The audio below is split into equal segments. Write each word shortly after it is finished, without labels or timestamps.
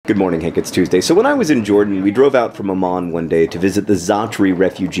Good morning, Hank. It's Tuesday. So when I was in Jordan, we drove out from Amman one day to visit the Zaatari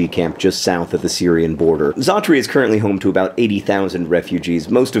refugee camp just south of the Syrian border. Zaatari is currently home to about 80,000 refugees,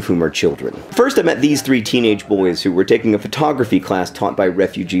 most of whom are children. First, I met these three teenage boys who were taking a photography class taught by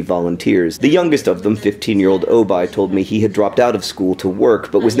refugee volunteers. The youngest of them, 15-year-old Obai, told me he had dropped out of school to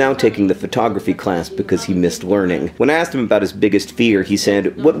work, but was now taking the photography class because he missed learning. When I asked him about his biggest fear, he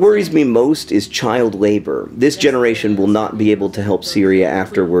said, "What worries me most is child labor. This generation will not be able to help Syria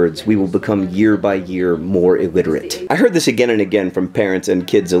afterwards. We will become year by year more illiterate." I heard this again and again from parents and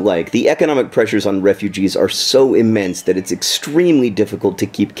kids alike. The economic pressures on refugees are so immense that it's extremely difficult to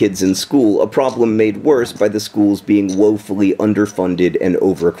keep kids in school, a problem made worse by the schools being woefully underfunded and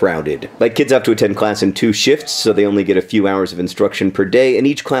overcrowded. My kids have to attend class in 2 shifts, so they only get a few hours of instruction per day, and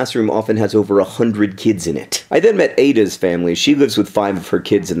each classroom often has over 100 kids in it. I then met Ada's family. She lives with 5 of her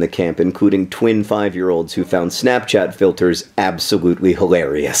kids in the camp, including twin 5-year-olds who found Snapchat filters absolutely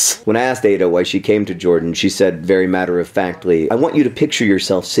hilarious. When I asked Ada why she came to Jordan, she said very matter-of-factly, "I want you to picture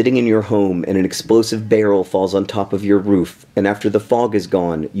yourself sitting in your home and an explosive barrel falls on top of your roof, and after the fog is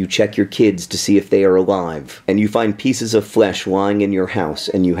gone, you check your kids to see if they are alive, and you find pieces of flesh lying in your house,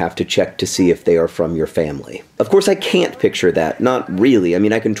 and you have to check to see if they are from your family." Of course, I can't picture that. Not really. I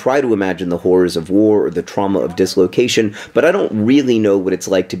mean, I can try to imagine the horrors of war or the trauma of dislocation, but I don't really know what it's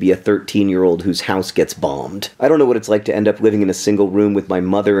like to be a 13-year-old whose house gets bombed. I don't know what it's like to end up living in a single room with my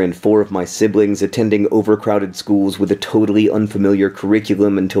mother and 4 of my siblings, attending overcrowded schools with a totally unfamiliar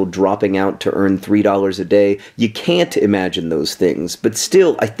curriculum until dropping out to earn $3 a day. You can't imagine those things, but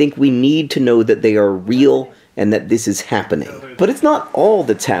still, I think we need to know that they are real and that this is happening. But it's not all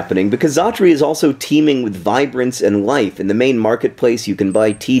that's happening, because Zaatari is also teeming with vibrance and life. In the main marketplace, you can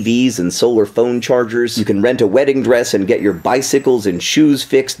buy TVs and solar phone chargers, you can rent a wedding dress and get your bicycles and shoes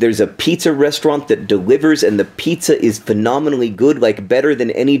fixed, there's a pizza restaurant that delivers, and the pizza is phenomenally good, like better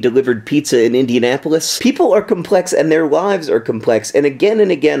than any delivered pizza in Indianapolis. People are complex, and their lives are complex, and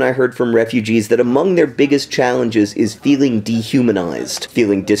again I heard from refugees that among their biggest challenges is feeling dehumanized,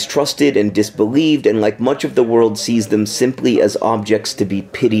 feeling distrusted and disbelieved, and like much of the world sees them simply as objects to be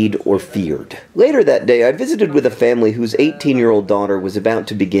pitied or feared. Later that day, I visited with a family whose 18-year-old daughter was about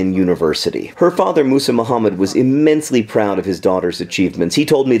to begin university. Her father, Musa Muhammad, was immensely proud of his daughter's achievements. He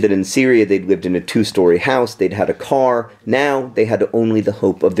told me that in Syria they'd lived in a 2-story house, they'd had a car, now they had only the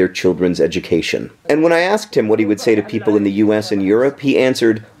hope of their children's education. And when I asked him what he would say to people in the US and Europe, he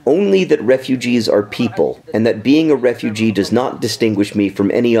answered, "Only that refugees are people, and that being a refugee does not distinguish me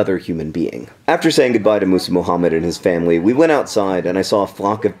from any other human being." After saying goodbye to Musa Muhammad and his family, we went outside and I saw a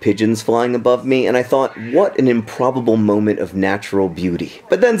flock of pigeons flying above me, and I thought, what an improbable moment of natural beauty.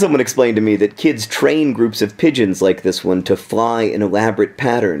 But then someone explained to me that kids train groups of pigeons like this one to fly in elaborate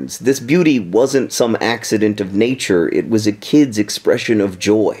patterns. This beauty wasn't some accident of nature, it was a kid's expression of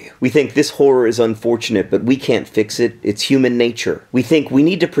joy. We think this horror is unfortunate, but we can't fix it. It's human nature. We think we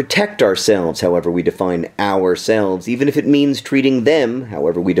need to protect ourselves, however we define ourselves, even if it means treating them,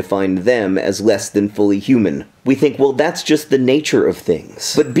 however we define them, as less than fully human. We think, well, that's just the nature of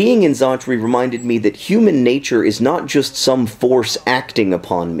things. But being in Zaatari reminded me that human nature is not just some force acting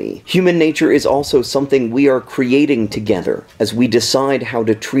upon me. Human nature is also something we are creating together as we decide how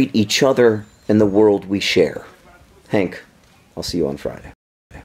to treat each other and the world we share. Hank, I'll see you on Friday.